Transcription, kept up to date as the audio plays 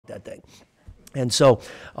that thing. And so,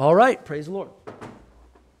 all right, praise the Lord.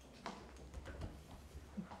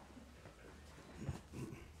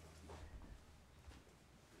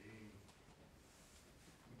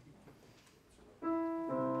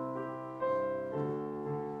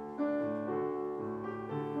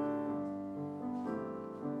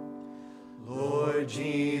 Lord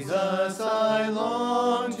Jesus, I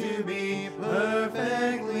long to be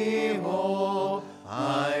perfectly whole.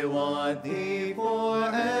 I want thee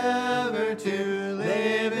forever to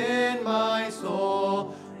live in my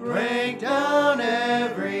soul. Break down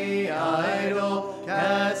every idol,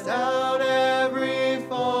 cast out every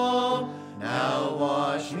foe. Now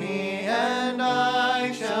wash me and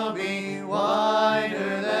I shall be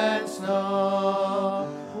whiter than snow.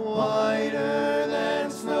 Whiter than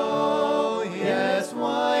snow, yes,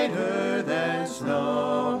 whiter than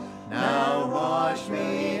snow. Now wash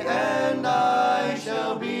me and I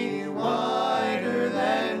shall be whiter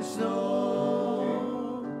than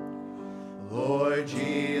snow. Lord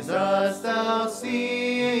Jesus, thou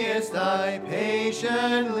seest I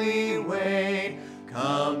patiently wait.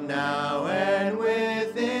 Come now and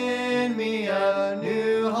within me a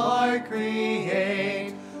new heart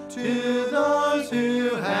create. To those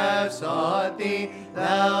who have sought thee,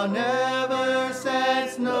 thou never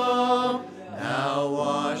saidst no. Now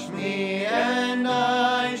wash me and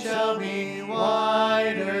I shall be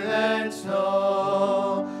whiter than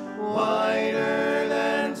snow. Whiter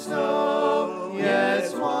than snow,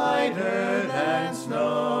 yes, whiter than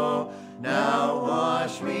snow. Now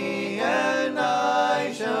wash me and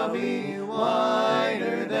I shall be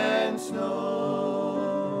whiter than snow.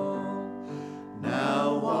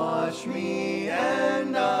 Now wash me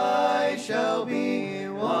and I shall be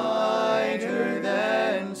whiter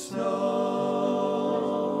than snow.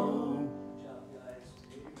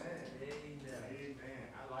 Amen.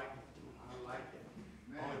 I like it.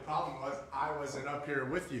 The only problem was I wasn't up here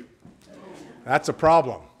with you. That's a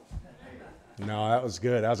problem. No, that was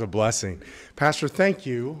good. That was a blessing. Pastor, thank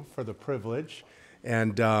you for the privilege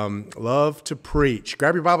and love to preach.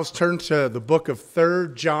 Grab your Bibles, turn to the book of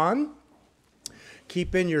 3 John.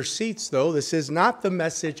 Keep in your seats, though. This is not the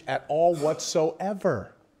message at all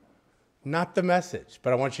whatsoever. Not the message,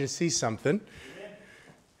 but I want you to see something.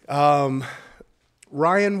 Ryan,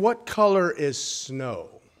 what color is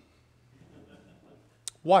snow?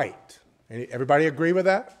 White. Everybody agree with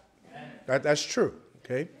that? That's true,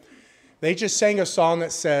 okay? They just sang a song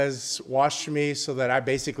that says, wash me so that I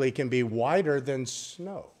basically can be whiter than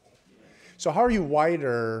snow. So how are you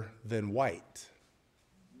whiter than white?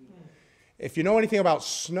 If you know anything about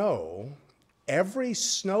snow, every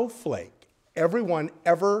snowflake, everyone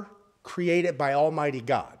ever created by Almighty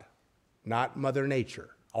God, not Mother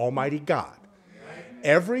Nature, Almighty God.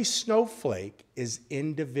 Every snowflake is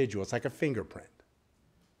individual. It's like a fingerprint.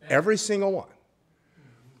 Every single one.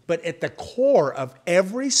 But at the core of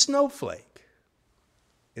every snowflake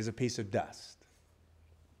is a piece of dust.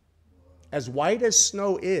 As white as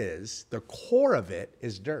snow is, the core of it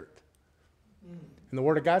is dirt. And the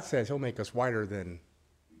Word of God says He'll make us whiter than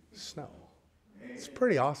snow. It's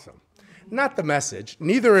pretty awesome. Not the message.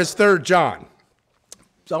 Neither is 3 John.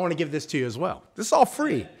 So I want to give this to you as well. This is all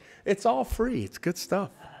free. It's all free. It's good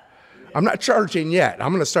stuff. I'm not charging yet. I'm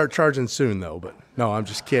going to start charging soon, though. But no, I'm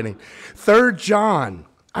just kidding. 3 John.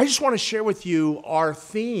 I just want to share with you our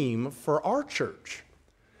theme for our church.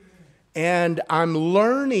 And I'm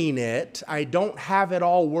learning it. I don't have it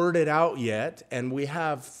all worded out yet. And we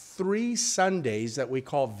have 3 Sundays that we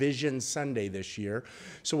call Vision Sunday this year.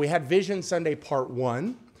 So we had Vision Sunday Part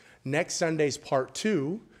 1. Next Sunday's Part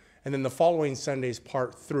 2. And then the following Sunday's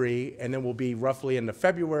Part 3. And then we'll be roughly into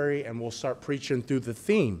February and we'll start preaching through the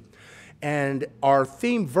theme. And our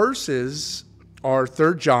theme verses are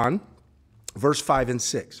 3 John, verse 5 and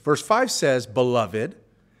 6. Verse 5 says, Beloved,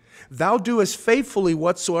 thou doest faithfully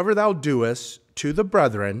whatsoever thou doest to the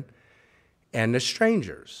brethren and the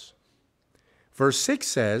strangers. Verse 6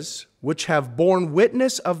 says, Which have borne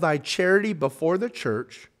witness of thy charity before the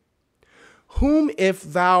church, whom if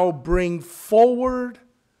thou bring forward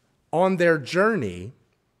on their journey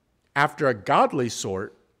after a godly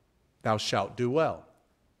sort, thou shalt do well.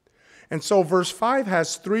 And so verse 5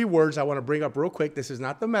 has 3 words I want to bring up real quick. This is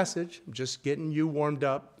not the message. I'm just getting you warmed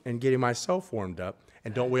up and getting myself warmed up.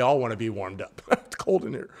 And don't we all want to be warmed up? It's cold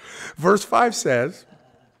in here. Verse 5 says,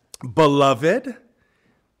 Beloved,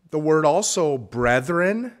 the word also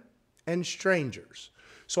brethren and strangers.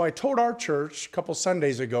 So I told our church a couple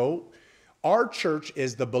Sundays ago, our church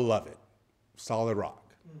is the beloved, solid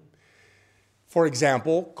rock. For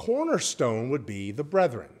example, Cornerstone would be the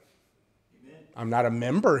brethren. I'm not a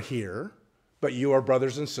member here, but you are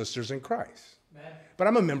brothers and sisters in Christ. Amen. but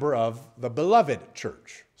I'm a member of the beloved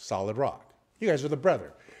church, Solid Rock. You guys are the brethren.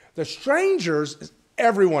 The strangers is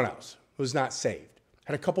everyone else who's not saved.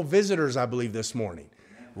 Had a couple visitors, I believe, this morning.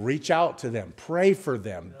 Reach out to them, pray for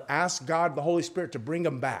them, ask God, the Holy Spirit, to bring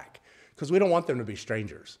them back, because we don't want them to be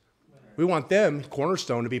strangers. We want them,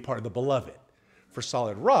 Cornerstone, to be part of the beloved. For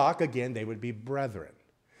Solid Rock, again, they would be brethren.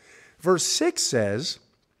 Verse 6 says,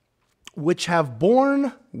 which have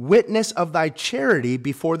borne witness of thy charity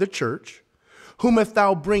before the church, whom if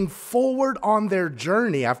thou bring forward on their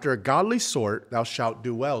journey after a godly sort, thou shalt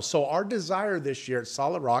do well. So our desire this year at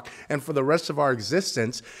Solid Rock and for the rest of our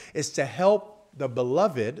existence is to help the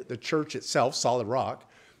beloved, the church itself, Solid Rock,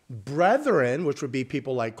 brethren, which would be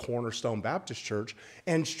people like Cornerstone Baptist Church,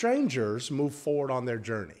 and strangers move forward on their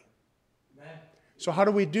journey. Amen. So how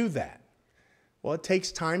do we do that? Well, it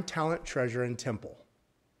takes time, talent, treasure, and temple.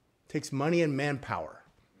 It takes money and manpower.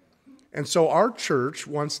 And so our church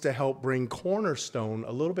wants to help bring Cornerstone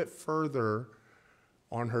a little bit further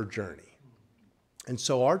on her journey. And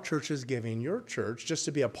so our church is giving your church, just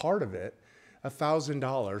to be a part of it,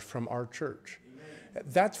 $1,000 from our church. Amen.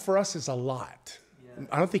 That for us is a lot. Yeah.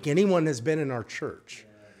 I don't think anyone has been in our church.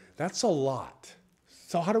 Yeah. That's a lot.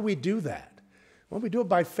 So how do we do that? Well, we do it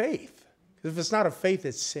by faith. If it's not a faith,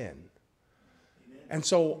 it's sin. And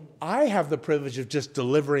so I have the privilege of just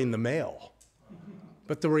delivering the mail.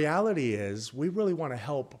 But the reality is we really want to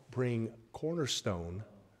help bring Cornerstone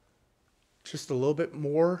just a little bit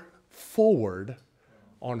more forward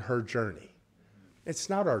on her journey. It's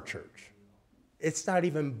not our church. It's not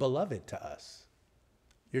even beloved to us.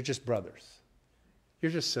 You're just brothers.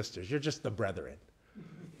 You're just sisters. You're just the brethren.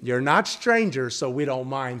 You're not strangers, so we don't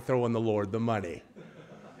mind throwing the Lord the money.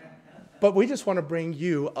 But we just want to bring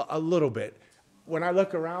you a little bit. When I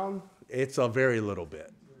look around, it's a very little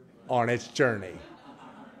bit on its journey.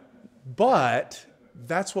 But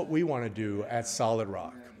that's what we want to do at Solid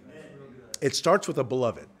Rock. It starts with a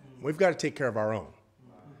beloved. We've got to take care of our own.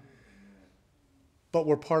 But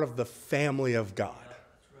we're part of the family of God.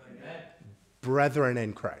 Brethren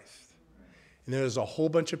in Christ. And there's a whole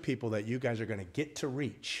bunch of people that you guys are going to get to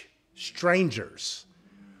reach. Strangers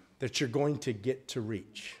that you're going to get to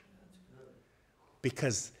reach.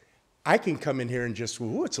 Because I can come in here and just,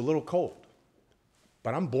 ooh, it's a little cold.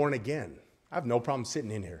 But I'm born again. I have no problem sitting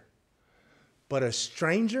in here. But a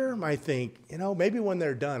stranger might think, maybe when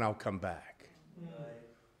they're done, I'll come back.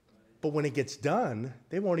 But when it gets done,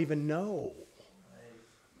 they won't even know.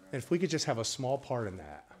 And if we could just have a small part in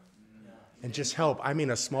that and just help,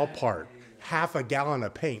 a small part, half a gallon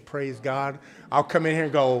of paint, praise God. I'll come in here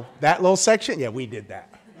and go, that little section? Yeah, we did that.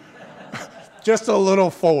 Just a little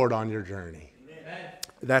forward on your journey.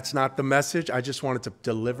 That's not the message. I just wanted to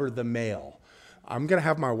deliver the mail. I'm going to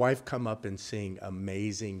have my wife come up and sing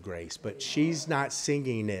Amazing Grace, but she's not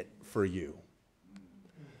singing it for you.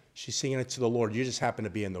 She's singing it to the Lord. You just happen to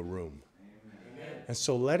be in the room. And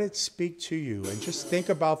so let it speak to you and just think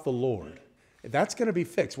about the Lord. That's going to be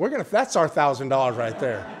fixed. That's our $1,000 right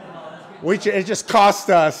there. It just cost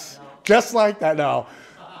us just like that. No.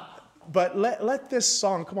 But let this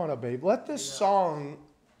song, come on up, babe. Let this song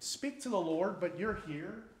speak to the Lord, but you're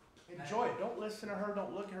here. Enjoy it. Don't listen to her.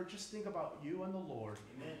 Don't look at her. Just think about you and the Lord.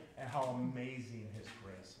 Amen. And how amazing His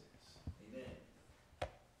grace is. Amen.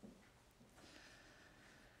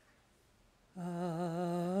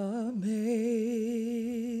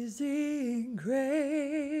 Amazing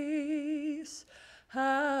grace,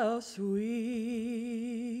 how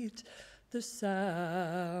sweet the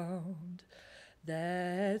sound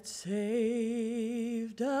that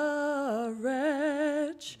saved a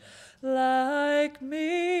wretch like me.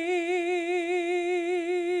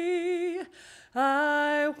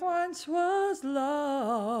 I once was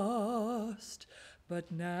lost,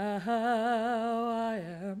 but now I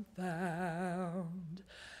am found.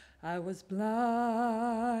 I was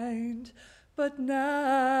blind, but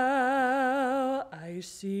now I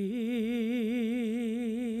see.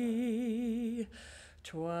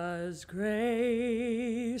 'Twas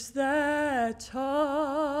grace that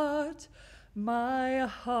taught my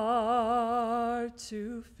heart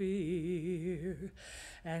to fear,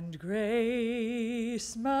 and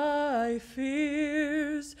grace my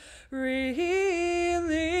fears relieved.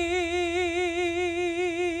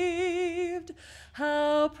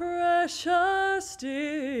 How precious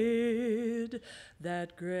did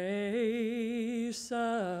that grace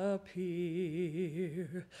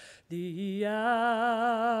appear the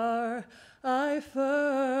hour I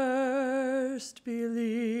first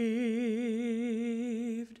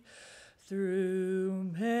believed.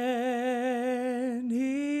 Through many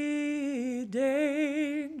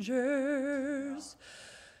dangers.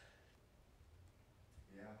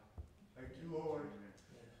 Yeah. Thank you, Lord.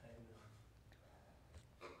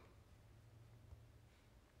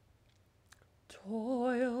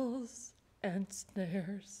 toils and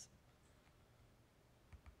snares.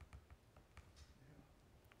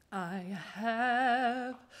 I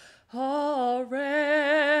have already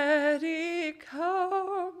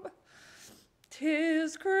come,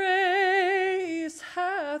 'tis grace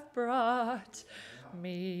hath brought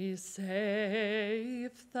me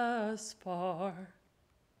safe thus far,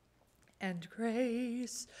 and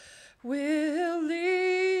grace will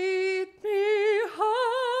lead me home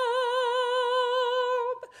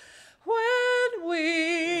when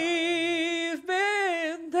we've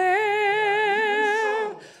been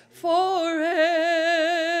there forevermore,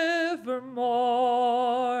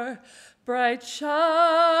 bright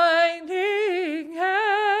shining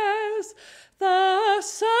as the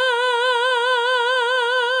sun.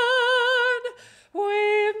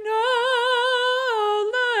 We've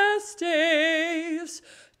no less days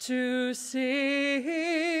to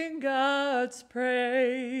sing God's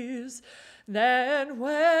praise than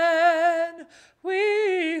when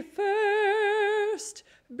we first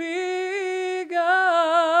begun.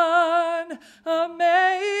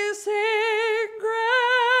 Amazing grace.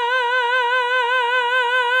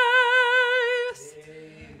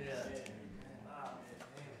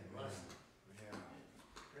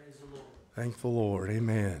 Thank the Lord.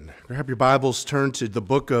 Amen. Grab your Bibles, turn to the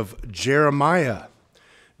book of Jeremiah.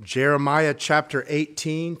 Jeremiah chapter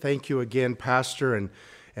 18. Thank you again, Pastor,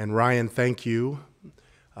 and Ryan, thank you.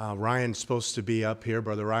 Ryan's supposed to be up here.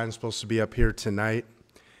 Brother Ryan's supposed to be up here tonight,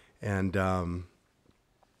 and I'm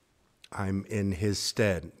in his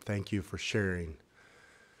stead. Thank you for sharing.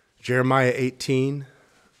 Jeremiah 18.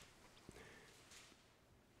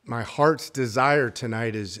 My heart's desire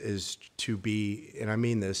tonight is to be, and I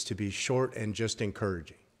mean this, to be short and just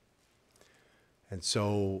encouraging. And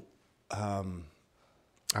so I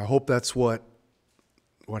hope that's what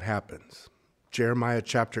happens. Jeremiah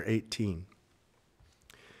chapter 18.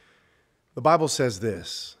 The Bible says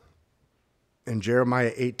this in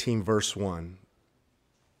Jeremiah 18 verse 1.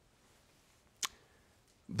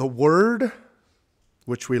 The word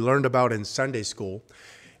which we learned about in Sunday school,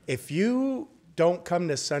 if you don't come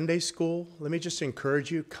to Sunday school, let me just encourage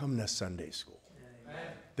you, come to Sunday school.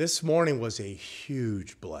 Amen. This morning was a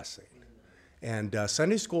huge blessing. And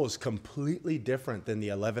Sunday school is completely different than the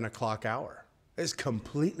 11 o'clock hour. It's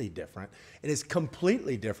completely different. And it's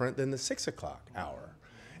completely different than the 6 o'clock hour.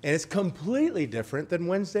 And it's completely different than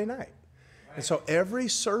Wednesday night. And so every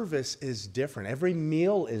service is different. Every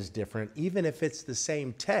meal is different, even if it's the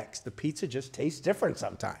same text. The pizza just tastes different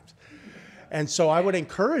sometimes. And so I would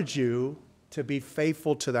encourage you to be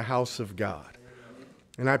faithful to the house of God.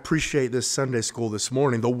 And I appreciate this Sunday school this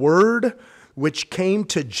morning. The word which came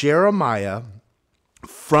to Jeremiah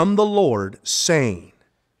from the Lord, saying,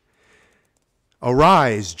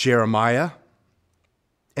 Arise, Jeremiah,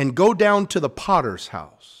 and go down to the potter's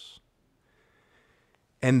house.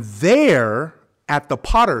 And there, at the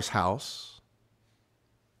potter's house,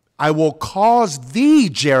 I will cause thee,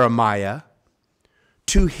 Jeremiah,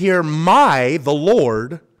 to hear the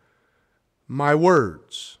Lord, my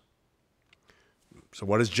words. So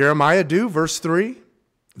what does Jeremiah do? Verse 3.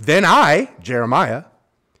 Then I, Jeremiah,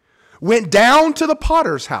 went down to the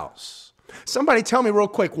potter's house. Somebody tell me real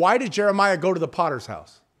quick, why did Jeremiah go to the potter's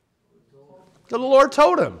house? The Lord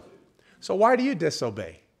told him. So why do you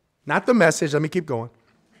disobey? Not the message. Let me keep going.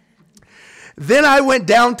 Then I went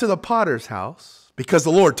down to the potter's house because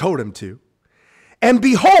the Lord told him to. And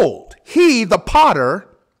behold, he, the potter,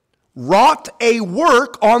 wrought a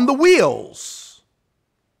work on the wheels.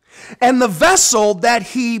 And the vessel that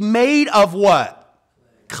he made of what?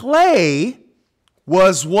 Clay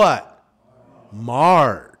was what?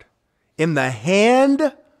 Marred in the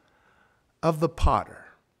hand of the potter.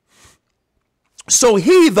 So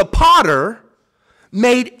he, the potter,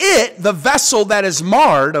 made it, the vessel that is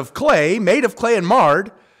marred of clay, made of clay and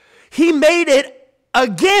marred, he made it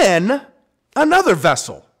again another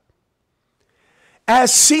vessel,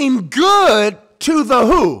 as seemed good to the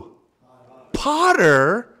who?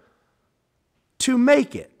 Potter, to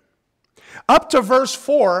make it. Up to verse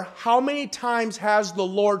 4, how many times has the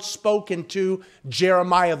Lord spoken to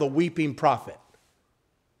Jeremiah the weeping prophet?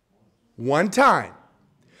 One time.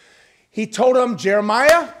 He told him,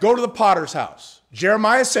 Jeremiah, go to the potter's house.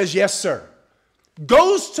 Jeremiah says, yes, sir.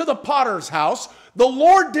 Goes to the potter's house. The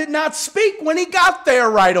Lord did not speak when he got there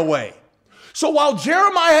right away. So while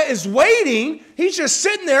Jeremiah is waiting, he's just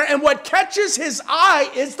sitting there, and what catches his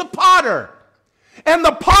eye is the potter. And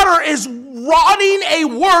the potter is wroughting a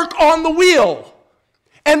work on the wheel.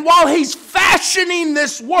 And while he's fashioning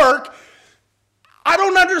this work, I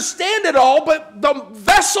don't understand it all, but the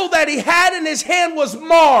vessel that he had in his hand was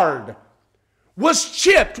marred. was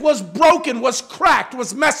chipped, was broken, was cracked,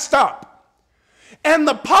 was messed up. And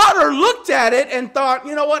the potter looked at it and thought,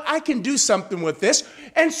 you know what, I can do something with this.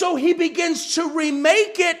 And so he begins to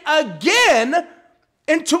remake it again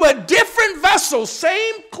into a different vessel,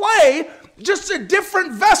 same clay, just a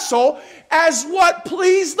different vessel as what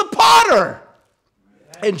pleased the potter.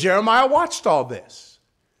 And Jeremiah watched all this.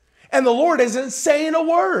 And the Lord isn't saying a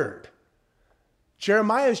word.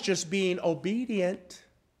 Jeremiah is just being obedient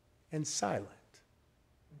and silent.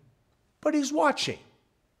 But he's watching.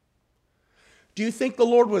 Do you think the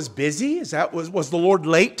Lord was busy? Was the Lord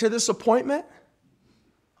late to this appointment?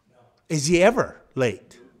 No. Is he ever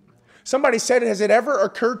late? Somebody said, has it ever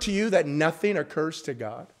occurred to you that nothing occurs to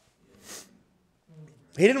God?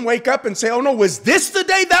 He didn't wake up and say, oh no, was this the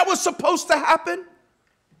day that was supposed to happen?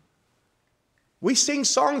 We sing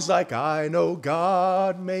songs like, I know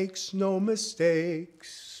God makes no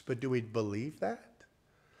mistakes. But do we believe that?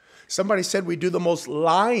 Somebody said we do the most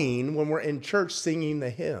lying when we're in church singing the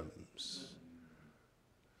hymns.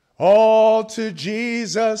 All to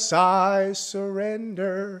Jesus I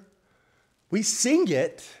surrender. We sing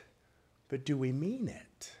it, but do we mean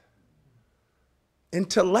it?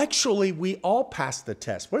 Intellectually, we all pass the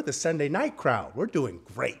test. We're the Sunday night crowd. We're doing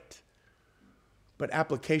great. But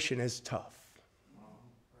application is tough.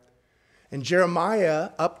 And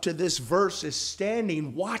Jeremiah, up to this verse, is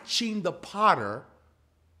standing watching the potter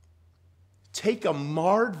take a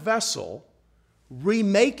marred vessel,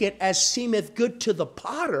 remake it as seemeth good to the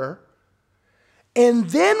potter, and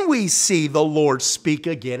then we see the Lord speak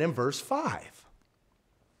again in verse 5.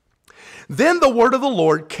 Then the word of the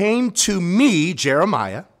Lord came to me,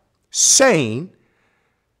 Jeremiah, saying,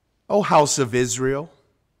 O house of Israel,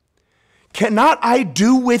 cannot I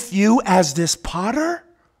do with you as this potter?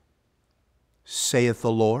 Saith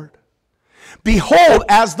the Lord. Behold,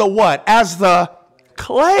 as the what? As the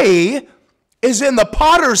clay is in the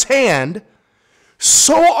potter's hand,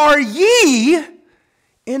 so are ye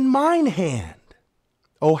in mine hand,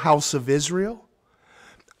 O house of Israel.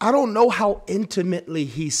 I don't know how intimately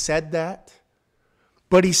he said that,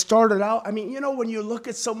 but he started out, I mean, you know, when you look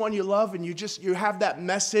at someone you love and you have that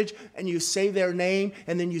message and you say their name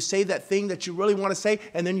and then you say that thing that you really want to say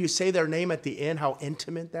and then you say their name at the end, how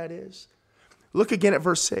intimate that is. Look again at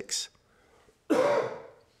verse 6.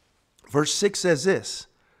 Verse 6 says this,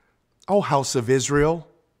 O house of Israel,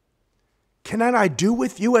 cannot I do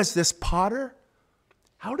with you as this potter?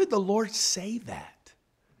 How did the Lord say that?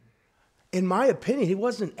 In my opinion, he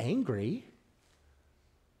wasn't angry.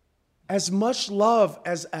 As much love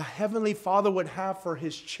as a heavenly father would have for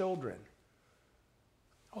his children.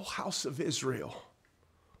 O house of Israel,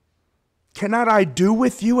 cannot I do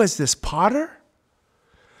with you as this potter?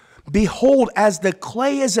 Behold, as the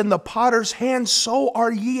clay is in the potter's hand, so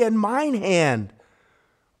are ye in mine hand,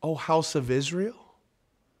 O house of Israel.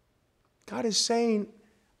 God is saying,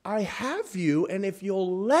 I have you, and if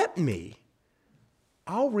you'll let me,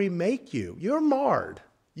 I'll remake you. You're marred.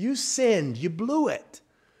 You sinned. You blew it.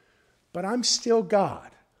 But I'm still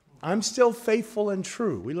God. I'm still faithful and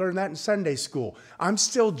true. We learned that in Sunday school. I'm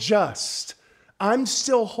still just. I'm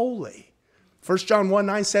still holy. 1 John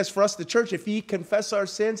 1:9 says for us, the church, if ye confess our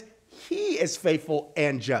sins, he is faithful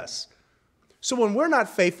and just. So when we're not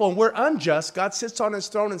faithful and we're unjust, God sits on his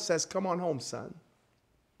throne and says, come on home, son.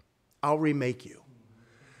 I'll remake you.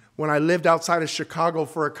 When I lived outside of Chicago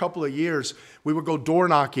for a couple of years, we would go door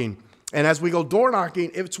knocking. And as we go door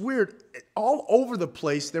knocking, it's weird. All over the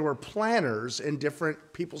place, there were planters in different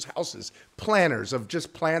people's houses. Planters of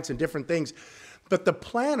just plants and different things. But the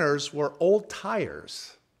planters were old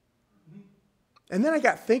tires. And then I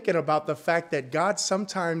got thinking about the fact that God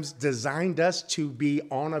sometimes designed us to be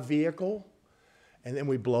on a vehicle and then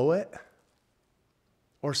we blow it.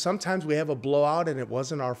 Or sometimes we have a blowout and it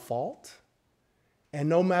wasn't our fault. And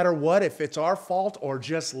no matter what, if it's our fault or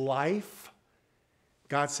just life,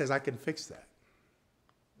 God says, I can fix that.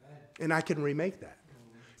 And I can remake that.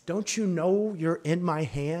 Don't you know you're in my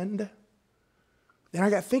hand? And I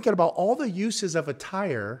got thinking about all the uses of a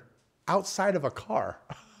tire outside of a car.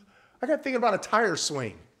 I got thinking about a tire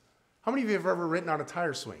swing. How many of you have ever ridden on a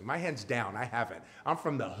tire swing? My hand's down. I haven't. I'm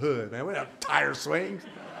from the hood, man. We don't have tire swings.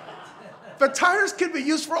 But tires can be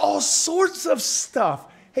used for all sorts of stuff.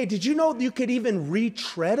 Hey, did you know you could even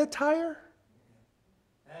retread a tire?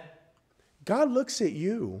 God looks at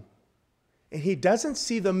you, and he doesn't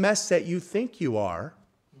see the mess that you think you are.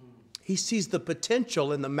 He sees the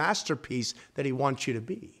potential in the masterpiece that he wants you to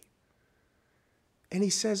be. And he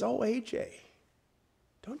says, oh, AJ,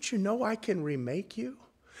 don't you know I can remake you?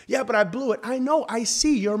 Yeah, but I blew it. I know, I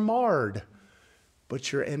see you're marred,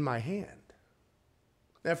 but you're in my hand.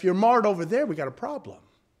 Now, if you're marred over there, we got a problem.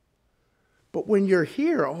 But when you're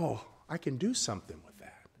here, oh, I can do something with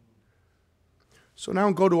that. So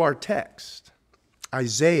now go to our text.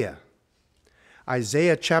 Isaiah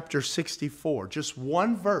chapter 64. Just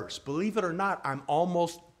one verse. Believe it or not, I'm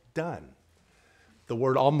almost done. The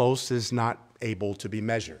word almost is not able to be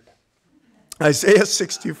measured. Isaiah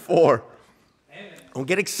 64. Don't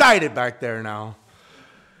get excited back there now.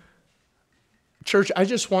 Church, I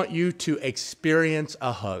just want you to experience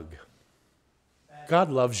a hug. God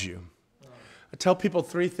loves you. I tell people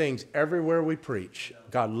three things everywhere we preach.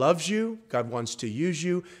 God loves you, God wants to use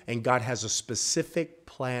you, and God has a specific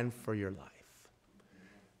plan for your life.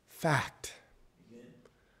 Fact.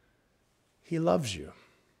 He loves you.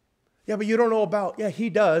 Yeah, but you don't know about, yeah, he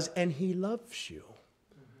does, and he loves you.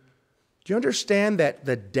 Do you understand that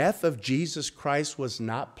the death of Jesus Christ was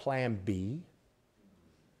not plan B?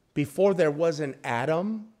 Before there was an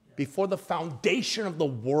Adam, before the foundation of the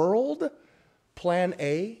world, plan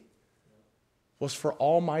A was for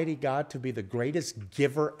Almighty God to be the greatest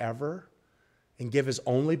giver ever and give his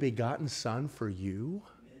only begotten Son for you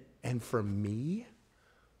and for me.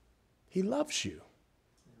 He loves you.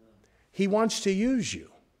 He wants to use you.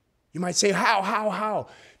 You might say, how?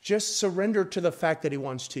 Just surrender to the fact that he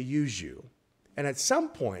wants to use you. And at some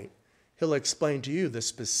point, he'll explain to you the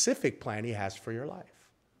specific plan he has for your life.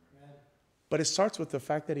 But it starts with the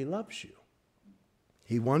fact that he loves you.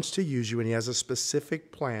 He wants to use you, and he has a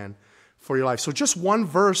specific plan for your life. So just one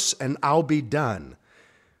verse, and I'll be done.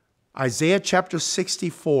 Isaiah chapter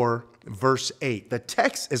 64, verse 8. The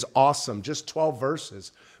text is awesome, just 12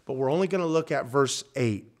 verses, but we're only going to look at verse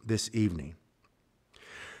 8 this evening.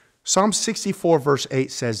 Psalm 64, verse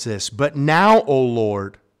 8 says this, "But now, O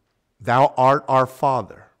Lord, thou art our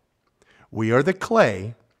Father. We are the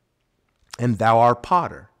clay, and thou art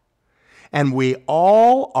potter. And we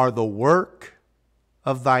all are the work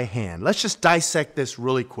of thy hand." Let's just dissect this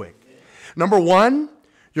really quick. Number one,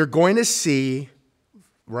 you're going to see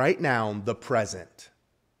right now the present.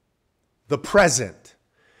 The present.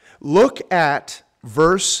 Look at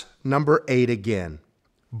verse number 8 again.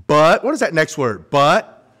 But, what is that next word?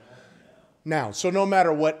 But now. So no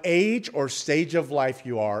matter what age or stage of life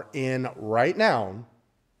you are in right now,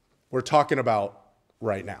 we're talking about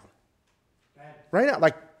right now. Right now,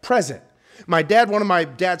 like present. One of my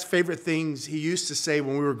dad's favorite things he used to say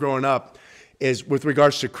when we were growing up is with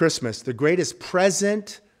regards to Christmas, the greatest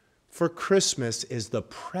present for Christmas is the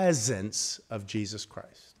presence of Jesus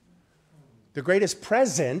Christ. The greatest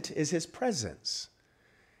present is his presence.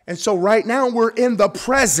 And so right now we're in the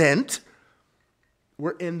present.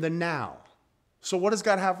 We're in the now. So what does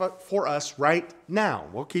God have for us right now?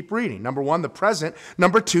 We'll keep reading. Number one, the present.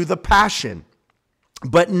 Number two, the passion.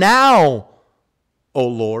 But now, O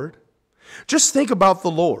Lord, just think about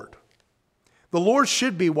the Lord. The Lord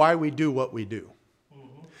should be why we do what we do.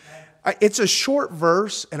 It's a short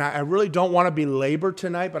verse, and I really don't want to belabor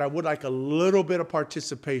tonight, but I would like a little bit of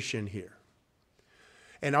participation here.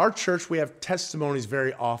 In our church, we have testimonies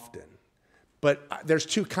very often, but there's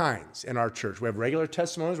two kinds in our church. We have regular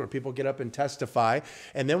testimonies where people get up and testify,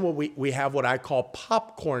 and then we have what I call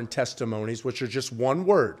popcorn testimonies, which are just one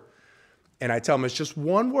word. And I tell them it's just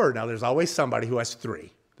one word. Now, there's always somebody who has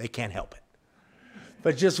three. They can't help it.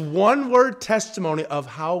 But just one word testimony of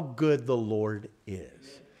how good the Lord is.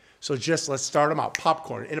 So just let's start them out.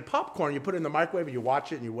 Popcorn. In a popcorn, you put it in the microwave and you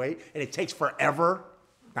watch it and you wait, and it takes forever.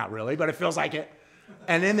 Not really, but it feels like it.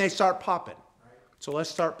 And then they start popping. So let's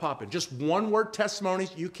start popping. Just one word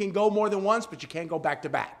testimonies. You can go more than once, but you can't go back to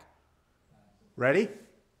back. Ready?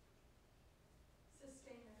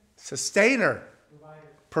 Sustainer.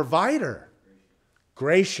 Provider.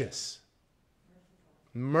 Gracious.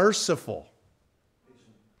 Merciful.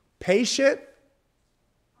 Patient.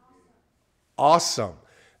 Awesome.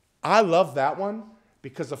 I love that one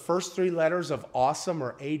because the first three letters of awesome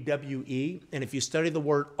are A-W-E. And if you study the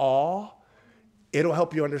word awe, it'll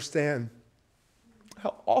help you understand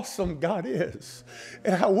how awesome God is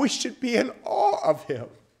and how we should be in awe of him.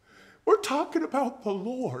 We're talking about the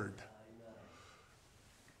Lord.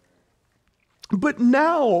 But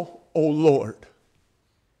now, O Lord,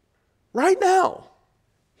 right now,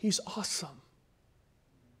 he's awesome.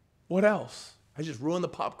 What else? I just ruined the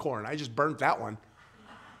popcorn. I just burnt that one.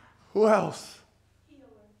 Who else?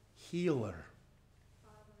 Healer.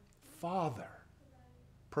 Father.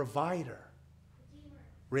 Provider.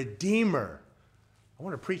 Redeemer. I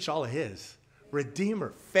want to preach all of his.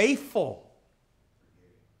 Redeemer. Faithful.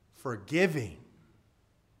 Forgiving.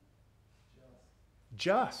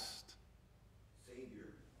 Just.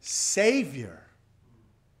 Savior.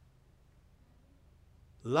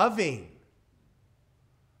 Loving.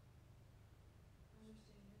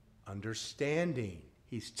 Understanding.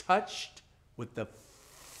 He's touched with the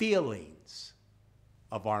feelings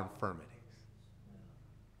of our infirmities.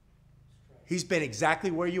 He's been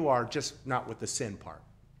exactly where you are, just not with the sin part.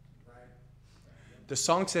 The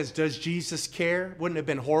song says, does Jesus care? Wouldn't it have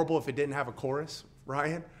been horrible if it didn't have a chorus,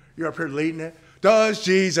 Ryan? You're up here leading it. Does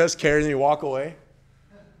Jesus care? And you walk away.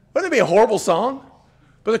 Wouldn't it be a horrible song?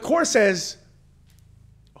 But the chorus says,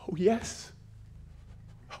 oh, yes.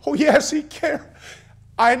 Oh, yes, he cares.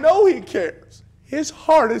 I know he cares. His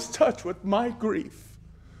heart is touched with my grief.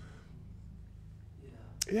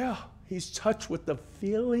 Yeah, he's touched with the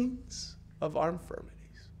feelings of our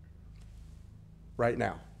infirmities right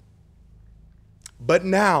now. But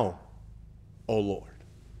now, O Lord.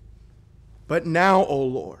 But now, O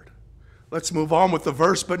Lord. Let's move on with the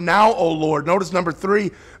verse. But now, O Lord. Notice number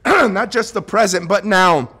 3, not just the present, but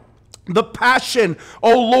now. The passion,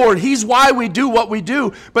 O Lord. He's why we do what we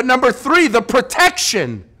do. But number 3, the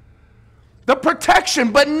protection. The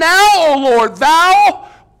protection. But now, O Lord, thou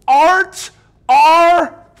art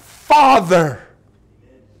our Father.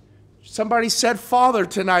 Somebody said Father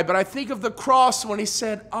tonight, but I think of the cross when he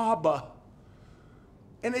said Abba.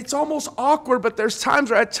 And it's almost awkward, but there's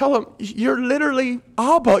times where I tell him, you're literally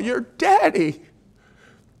Abba, you're Daddy.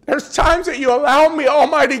 There's times that you allow me,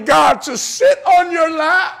 Almighty God, to sit on your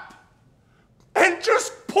lap and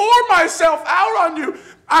just pour myself out on you.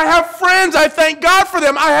 I have friends, I thank God for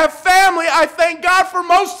them. I have family, I thank God for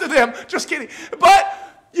most of them. Just kidding.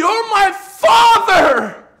 But you're my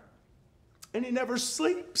Father. And he never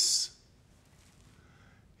sleeps.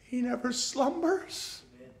 He never slumbers.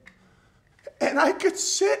 And I could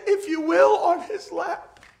sit, if you will, on his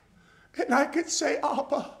lap. And I could say,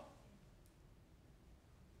 Abba.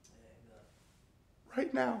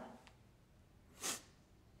 Right now.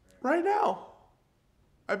 Right now.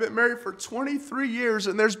 I've been married for 23 years,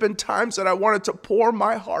 and there's been times that I wanted to pour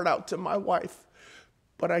my heart out to my wife.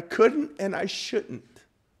 But I couldn't, and I shouldn't.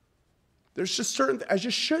 There's just certain, I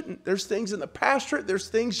just shouldn't. There's things in the pastorate, there's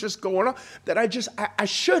things just going on that I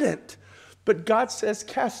shouldn't. But God says,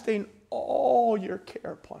 casting all your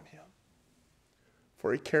care upon him,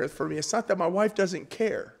 for he careth for me. It's not that my wife doesn't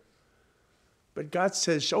care, but God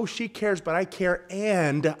says, oh, she cares, but I care,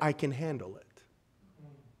 and I can handle it.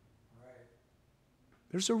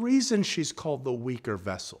 There's a reason she's called the weaker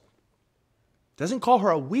vessel. Doesn't call her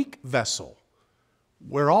a weak vessel.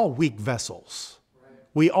 We're all weak vessels.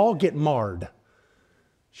 We all get marred.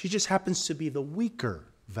 She just happens to be the weaker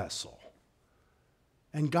vessel.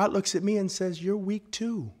 And God looks at me and says, you're weak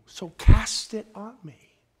too, so cast it on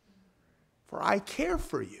me, for I care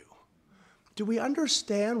for you. Do we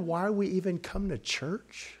understand why we even come to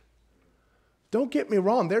church? Don't get me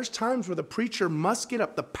wrong. There's times where the preacher must get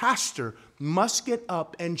up, the pastor must get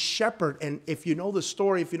up and shepherd. And if you know the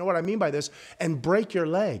story, if you know what I mean by this, and break your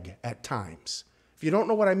leg at times. If you don't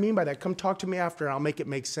know what I mean by that, come talk to me after and I'll make it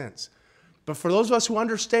make sense. But for those of us who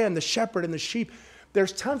understand the shepherd and the sheep,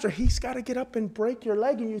 there's times where he's got to get up and break your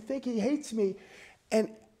leg and you think he hates me. And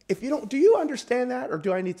if you don't, do you understand that, or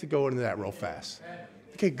do I need to go into that real fast?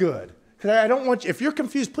 Okay, good. Because I don't want you, if you're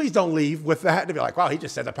confused, please don't leave with that and be like, wow, he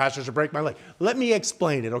just said the pastor should break my leg. Let me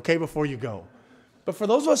explain it, okay, before you go. But for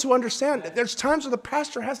those of us who understand, there's times where the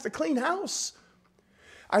pastor has to clean house.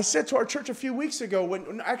 I said to our church a few weeks ago,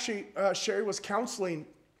 when actually Sherry was counseling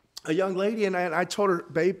a young lady, and I told her,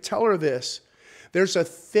 babe, tell her this. There's a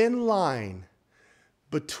thin line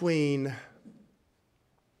between,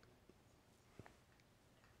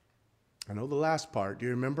 I know the last part, do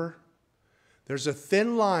you remember? There's a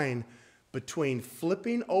thin line between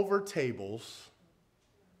flipping over tables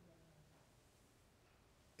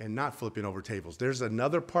and not flipping over tables. There's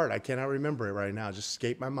another part, I cannot remember it right now, it just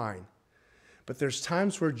escaped my mind. But there's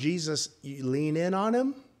times where Jesus, you lean in on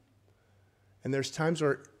him, and there's times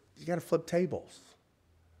where you got to flip tables.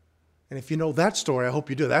 And if you know that story, I hope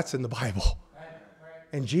you do. That's in the Bible.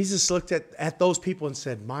 And Jesus looked at those people and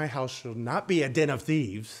said, my house shall not be a den of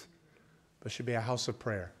thieves, but should be a house of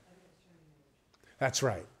prayer. That's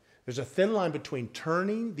right. There's a thin line between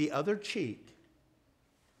turning the other cheek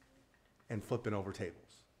and flipping over tables.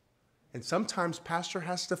 And sometimes pastor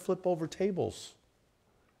has to flip over tables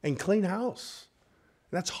and clean house.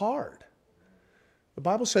 And that's hard. The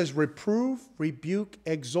Bible says reprove, rebuke,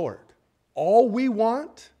 exhort. All we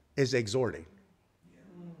want is exhorting.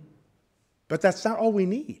 But that's not all we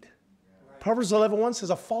need. Proverbs 11:1 says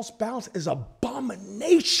a false balance is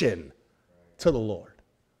abomination to the Lord.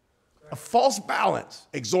 A false balance.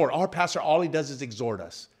 Exhort. Our pastor, all he does is exhort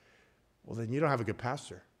us. Well, then you don't have a good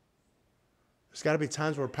pastor. There's got to be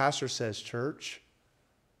times where a pastor says, church,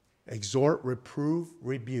 exhort, reprove,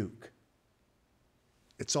 rebuke.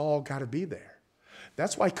 It's all got to be there.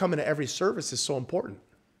 That's why coming to every service is so important.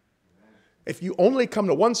 If you only come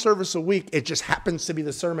to one service a week, it just happens to be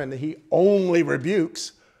the sermon that he only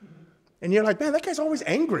rebukes. And you're like, man, that guy's always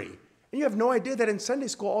angry. And you have no idea that in Sunday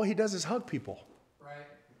school, all he does is hug people. Right.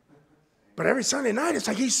 But every Sunday night, it's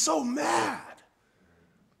like he's so mad.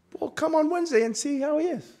 Well, come on Wednesday and see how he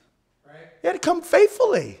is. Right. You had to come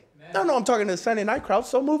faithfully. No, I'm talking to the Sunday night crowd,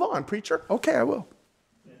 so move on, preacher. Okay, I will.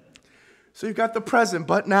 Yeah. So you've got the present,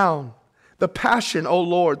 but now. The passion, O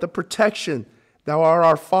Lord, the protection, thou art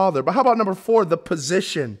our Father. But how about number 4, the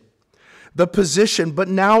position? The position, but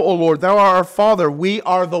now, O Lord, thou art our Father. We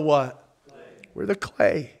are the what? Clay. We're the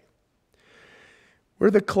clay. We're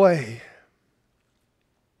the clay.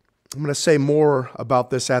 I'm going to say more about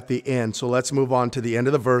this at the end. So let's move on to the end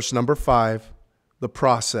of the verse, number 5, the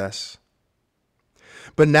process.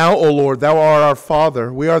 But now, O Lord, thou art our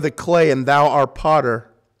Father. We are the clay, and thou our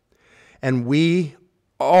potter. And we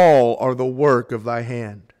all are the work of thy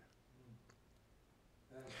hand.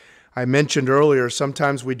 I mentioned earlier,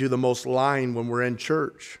 sometimes we do the most lying when we're in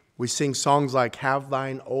church. We sing songs like, have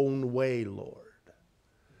thine own way, Lord.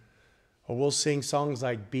 Or we'll sing songs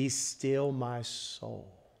like, be still my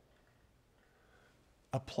soul.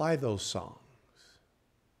 Apply those songs.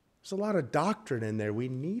 There's a lot of doctrine in there. We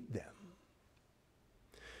need them.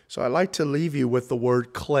 So I'd like to leave you with the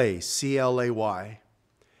word clay, C-L-A-Y.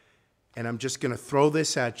 And I'm just going to throw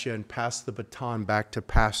this at you and pass the baton back to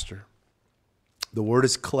Pastor. The word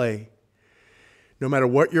is clay. No matter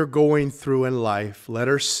what you're going through in life,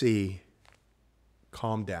 letter C,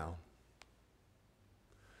 calm down.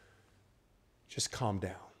 Just calm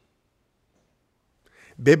down.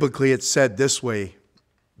 Biblically, it's said this way,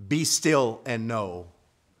 be still and know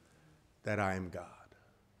that I am God.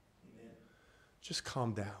 Amen. Just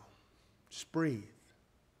calm down. Just breathe.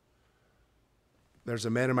 There's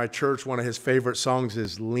a man in my church, one of his favorite songs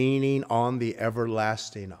is Leaning on the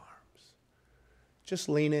Everlasting Arms. Just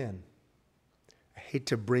lean in. I hate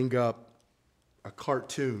to bring up a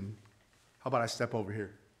cartoon. How about I step over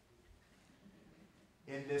here?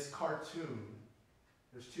 In this cartoon,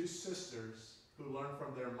 there's 2 sisters who learn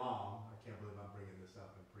from their mom. I can't believe I'm bringing this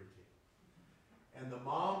up and preaching. And the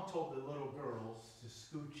mom told the little girls to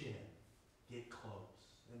scooch in, get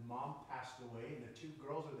close. And mom passed away, and the 2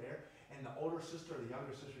 girls are there. And the older sister or the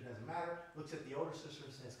younger sister, doesn't matter, looks at the older sister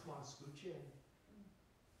and says, come on, scooch in.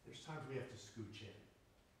 There's times we have to scooch in.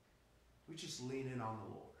 We just lean in on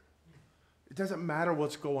the Lord. It doesn't matter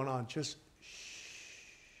what's going on. Just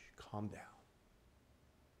calm down.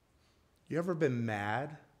 You ever been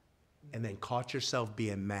mad and then caught yourself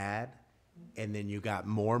being mad and then you got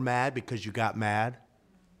more mad because you got mad?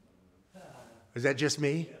 Is that just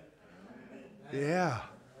me? Yeah.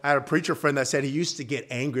 I had a preacher friend that said he used to get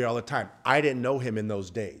angry all the time. I didn't know him in those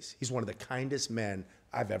days. He's one of the kindest men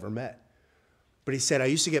I've ever met. But he said, I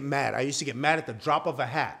used to get mad. I used to get mad at the drop of a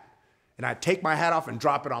hat. And I'd take my hat off and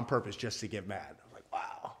drop it on purpose just to get mad. I was like,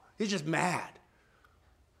 wow, he's just mad.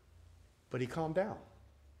 But he calmed down.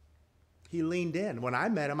 He leaned in. When I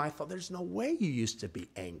met him, I thought, there's no way you used to be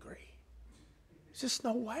angry. There's just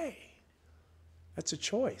no way. That's a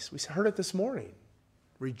choice. We heard it this morning.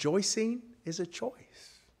 Rejoicing is a choice.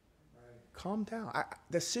 Calm down.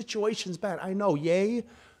 The situation's bad. I know. Yea,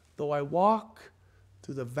 though I walk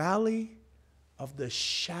through the valley of the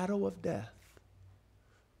shadow of death.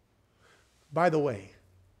 By the way,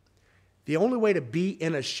 the only way to be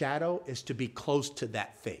in a shadow is to be close to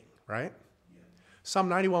that thing, right? Yeah. Psalm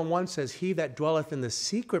 91:1 says, he that dwelleth in the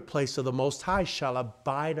secret place of the Most High shall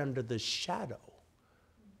abide under the shadow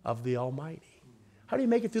of the Almighty. How do you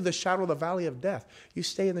make it through the shadow of the valley of death? You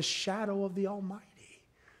stay in the shadow of the Almighty.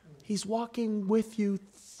 He's walking with you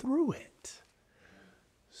through it.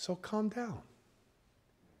 So calm down.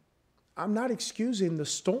 I'm not excusing the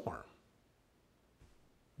storm.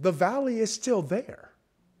 The valley is still there.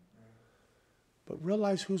 But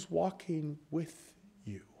realize who's walking with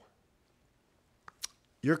you.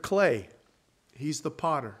 You're clay. He's the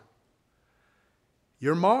potter.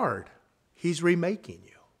 You're marred. He's remaking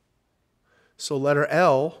you. So letter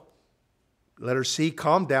L, letter C,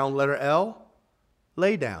 calm down. Letter L,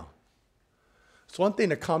 lay down. It's one thing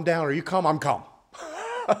to calm down. Are you calm? I'm calm.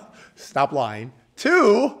 Stop lying.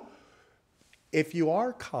 2, if you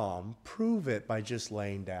are calm, prove it by just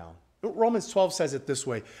laying down. Romans 12 says it this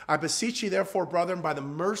way. I beseech you therefore, brethren, by the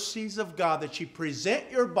mercies of God, that ye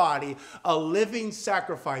present your body a living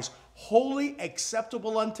sacrifice, holy,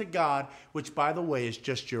 acceptable unto God, which, by the way, is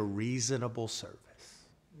just your reasonable service.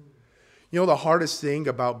 You know the hardest thing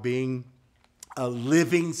about being a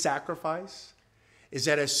living sacrifice is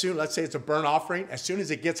that as soon, let's say it's a burnt offering, as soon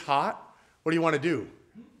as it gets hot, what do you want to do?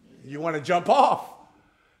 You want to jump off.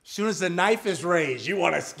 As soon as the knife is raised, you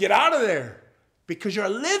want to get out of there. because you're a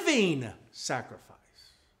living sacrifice.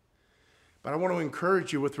 But I want to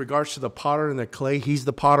encourage you with regards to the potter and the clay. He's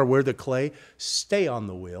the potter, we're the clay. Stay on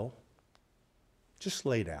the wheel. Just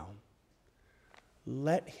lay down.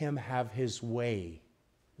 Let him have his way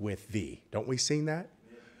with thee. Don't we sing that?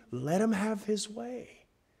 Let him have his way.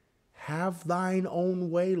 Have thine own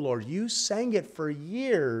way, Lord. You sang it for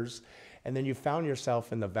years, and then you found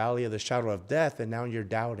yourself in the valley of the shadow of death, and now you're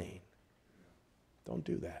doubting. Don't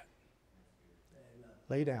do that.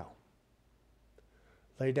 Lay down.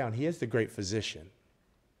 Lay down. He is the great physician.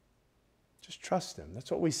 Just trust him.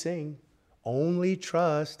 That's what we sing. Only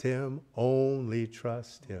trust him. Only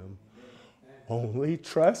trust him. Only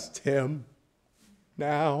trust him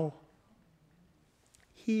now.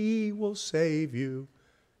 He will save you.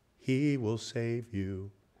 He will save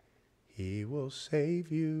you. He will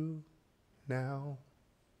save you now.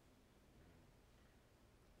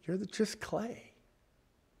 You're just clay.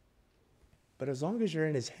 But as long as you're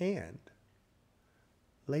in his hand,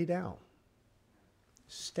 lay down.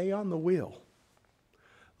 Stay on the wheel.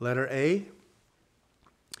 Letter A.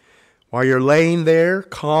 While you're laying there,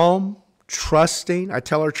 calm, trusting. I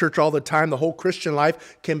tell our church all the time, the whole Christian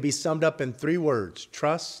life can be summed up in 3 words: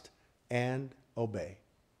 trust and obey.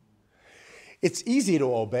 It's easy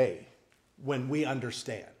to obey when we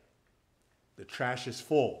understand. The trash is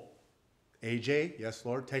full. AJ, yes,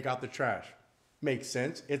 Lord, take out the trash. Makes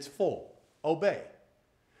sense. It's full. Obey.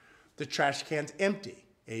 The trash can's empty.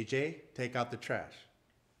 AJ, take out the trash.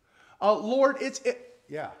 Lord,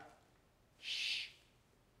 yeah. Shh.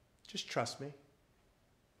 Just trust me.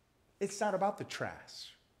 It's not about the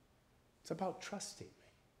trash. It's about trusting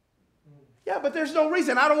me. Yeah, but there's no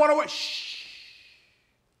reason. I don't want to wait. Shh.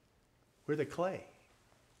 We're the clay.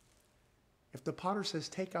 If the potter says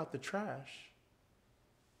take out the trash,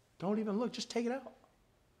 don't even look. Just take it out.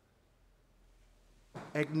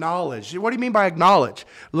 Acknowledge. What do you mean by acknowledge?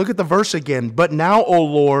 Look at the verse again. But now, O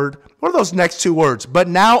Lord. What are those next 2 words? But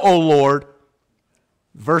now, O Lord.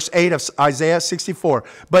 Verse 8 of Isaiah 64.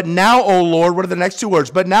 But now, O Lord. What are the next 2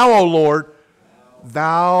 words? But now, O Lord,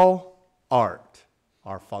 thou art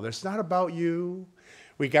our Father. It's not about you.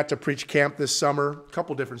 We got to preach camp this summer, a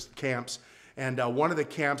couple different camps. And one of the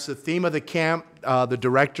camps, the theme of the camp, the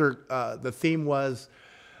director, the theme was,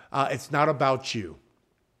 it's not about you.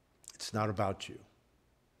 It's not about you.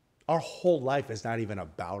 Our whole life is not even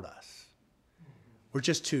about us. We're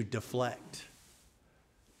just to deflect.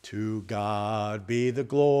 To God be the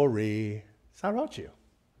glory. It's not about you.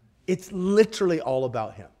 It's literally all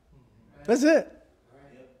about him. That's it.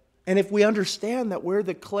 And if we understand that we're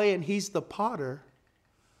the clay and he's the potter,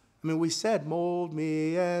 I mean, we said, mold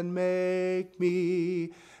me and make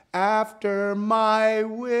me after my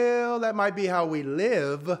will. That might be how we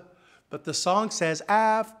live. But the song says,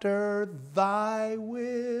 after thy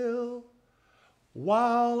will,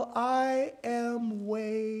 while I am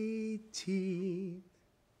waiting,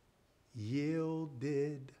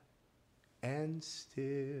 yielded and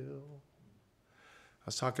still. I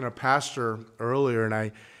was talking to a pastor earlier, and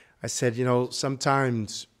I said,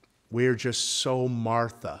 sometimes we're just so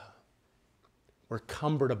Martha. We're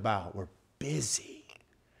cumbered about. We're busy.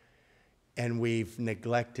 And we've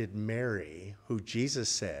neglected Mary, who Jesus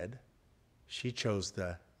said, she chose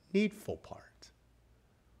the needful part.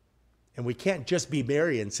 And we can't just be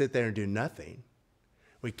Mary and sit there and do nothing.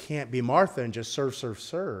 We can't be Martha and just serve, serve,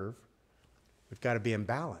 serve. We've got to be in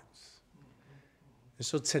balance. And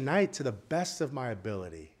so tonight, to the best of my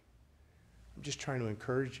ability, I'm just trying to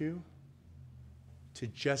encourage you to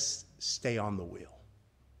just stay on the wheel.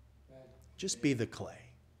 Just be the clay.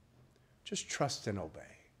 Just trust and obey.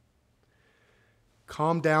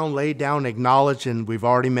 Calm down, lay down, acknowledge, and we've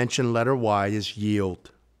already mentioned letter Y is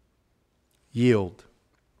yield. Yield.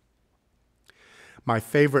 My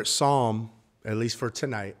favorite psalm, at least for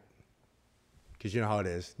tonight, because you know how it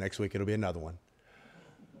is. Next week it'll be another one.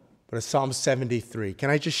 But it's Psalm 73. Can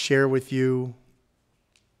I just share with you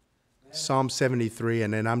Psalm 73,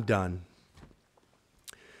 and then I'm done.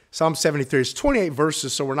 Psalm 73 is 28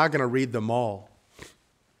 verses, so we're not going to read them all.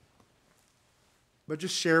 But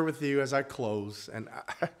just share with you as I close. And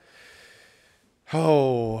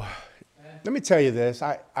let me tell you this.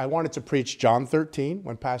 I wanted to preach John 13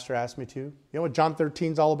 when Pastor asked me to. You know what John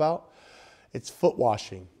 13 is all about? It's foot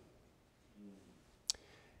washing.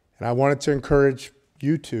 And I wanted to encourage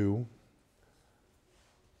you to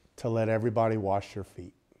let everybody wash your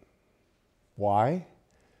feet. Why?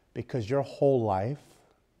 Because your whole life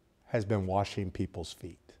has been washing people's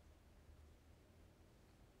feet.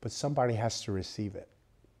 But somebody has to receive it.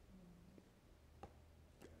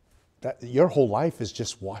 Your whole life is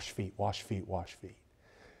just wash feet, wash feet, wash feet.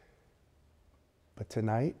 But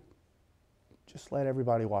tonight, Just let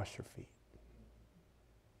everybody wash your feet.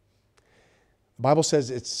 The Bible says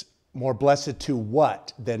it's more blessed to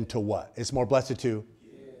what than to what? It's more blessed to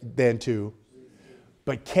than to.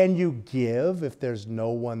 But can you give if there's no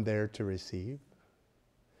one there to receive?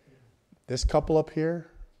 This couple up here,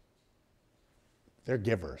 they're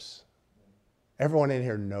givers. Everyone in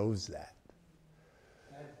here knows that.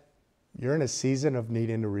 You're in a season of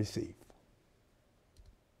needing to receive.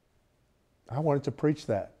 I wanted to preach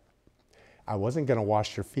that. I wasn't going to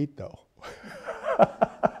wash your feet, though.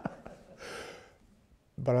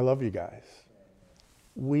 But I love you guys.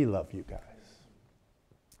 We love you guys.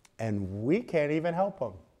 And we can't even help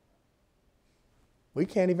them. We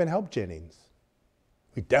can't even help Jennings.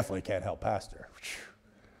 We definitely can't help Pastor.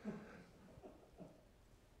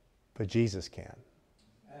 But Jesus can.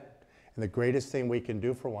 And the greatest thing we can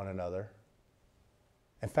do for one another.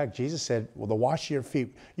 In fact, Jesus said, well, the washing your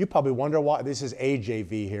feet. You probably wonder why. This is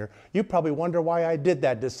AJV here. You probably wonder why I did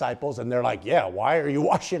that, disciples. And they're like, yeah, why are you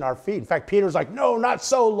washing our feet? In fact, Peter's like, no, not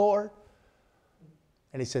so, Lord.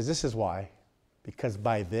 And he says, this is why. Because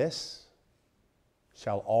by this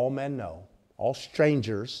shall all men know, all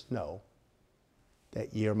strangers know,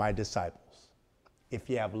 that ye are my disciples, if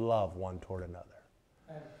ye have love one toward another.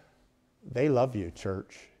 They love you,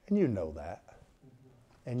 church, and you know that.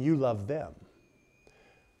 And you love them.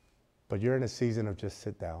 But you're in a season of just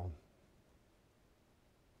sit down.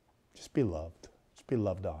 Just be loved. Just be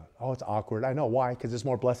loved on. Oh, it's awkward. I know. Why? Because it's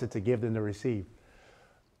more blessed to give than to receive.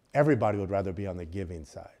 Everybody would rather be on the giving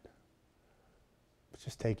side. But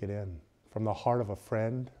just take it in. From the heart of a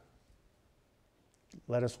friend,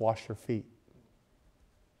 let us wash your feet.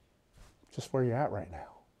 Just where you're at right now.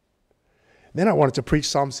 Then I wanted to preach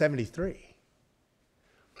Psalm 73.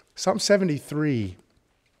 Psalm 73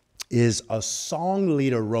 is a song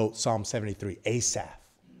leader wrote Psalm 73, Asaph.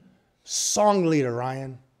 Song leader,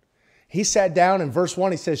 Ryan. He sat down in verse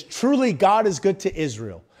 1, he says, truly God is good to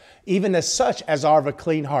Israel, even as such as are of a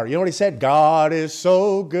clean heart. You know what he said? God is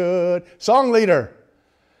so good. Song leader.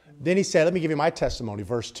 Then he said, let me give you my testimony,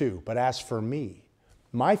 verse 2. But as for me,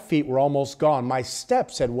 my feet were almost gone. My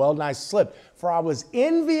steps had well nigh slipped, for I was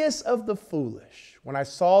envious of the foolish. When I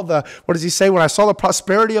saw what does he say? When I saw the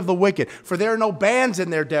prosperity of the wicked, for there are no bands in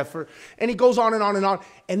their death. And he goes on and on and on.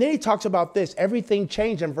 And then he talks about this. Everything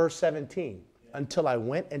changed in verse 17. Until I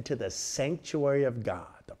went into the sanctuary of God,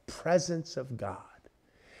 the presence of God.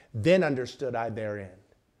 Then understood I therein.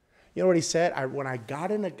 You know what he said? When I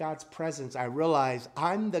got into God's presence, I realized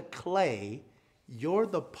I'm the clay, you're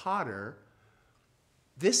the potter.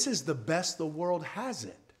 This is the best the world has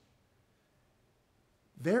it.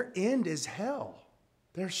 Their end is hell.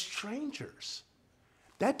 They're strangers.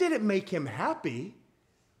 That didn't make him happy.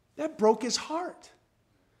 That broke his heart.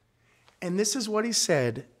 And this is what he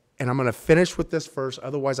said, and I'm going to finish with this verse,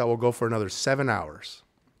 otherwise I will go for another 7 hours.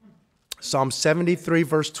 Psalm 73,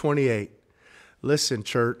 verse 28. Listen,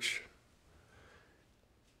 church.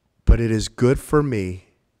 But it is good for me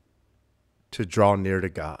to draw near to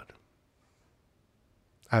God.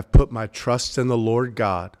 I've put my trust in the Lord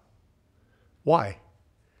God. Why?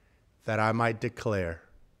 That I might declare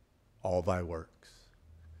all thy works.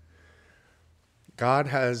 God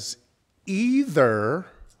has either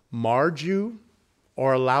marred you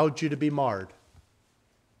or allowed you to be marred.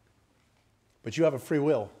 But you have a free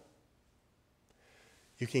will.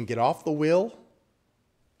 You can get off the wheel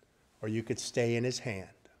or you could stay in his hand.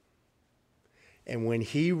 And when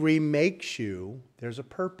he remakes you, there's a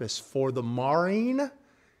purpose for the marring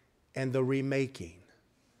and the remaking,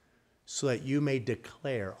 so that you may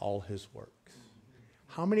declare all his works.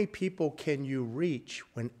 How many people can you reach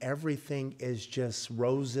when everything is just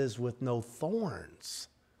roses with no thorns?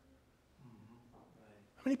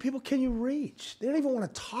 How many people can you reach? They don't even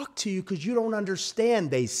want to talk to you because you don't understand,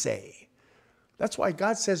 they say. That's why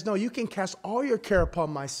God says, no, you can cast all your care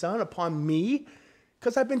upon my son, upon me,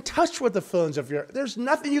 because I've been touched with the feelings of your... There's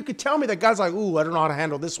nothing you could tell me that God's like, ooh, I don't know how to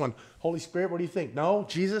handle this one. Holy Spirit, what do you think? No?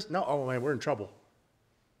 Jesus? No? Oh, man, we're in trouble.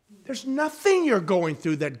 There's nothing you're going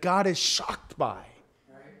through that God is shocked by.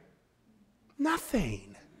 Right.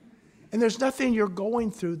 Nothing. And there's nothing you're going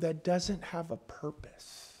through that doesn't have a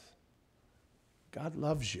purpose. God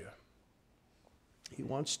loves you. He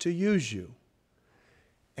wants to use you.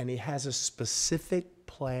 And he has a specific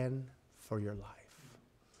plan for your life.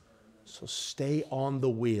 So stay on the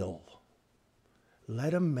wheel.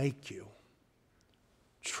 Let him make you.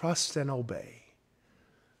 Trust and obey.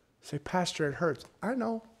 Say, Pastor, it hurts. I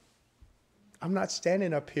know. I'm not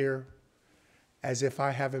standing up here as if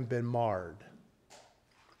I haven't been marred.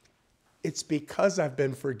 It's because I've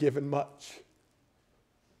been forgiven much.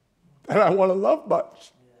 And I want to love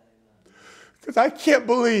much. Because I can't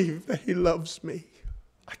believe that he loves me.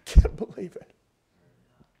 I can't believe it.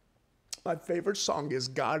 My favorite song is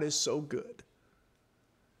God is so good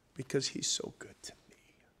because he's so good to me.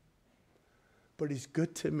 But he's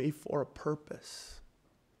good to me for a purpose.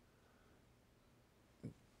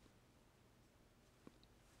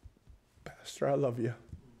 Pastor, I love you.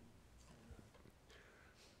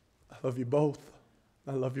 I love you both.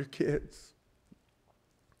 I love your kids.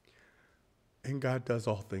 And God does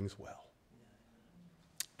all things well.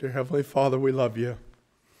 Dear Heavenly Father, we love you.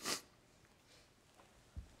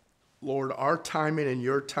 Lord, our timing and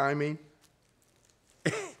your timing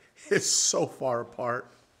is so far apart.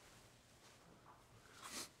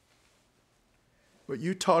 But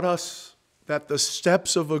you taught us that the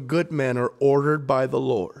steps of a good man are ordered by the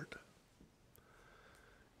Lord,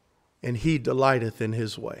 and he delighteth in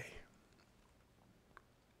his way.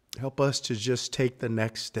 Help us to just take the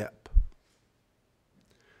next step,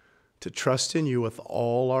 to trust in you with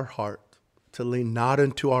all our heart, to lean not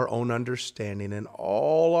into our own understanding, in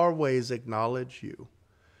all our ways acknowledge you,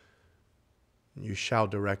 and you shall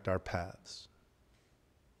direct our paths.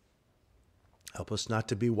 Help us not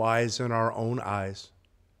to be wise in our own eyes.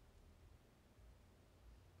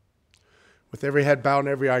 With every head bowed and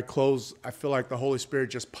every eye closed, I feel like the Holy Spirit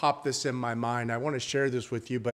just popped this in my mind. I want to share this with you, but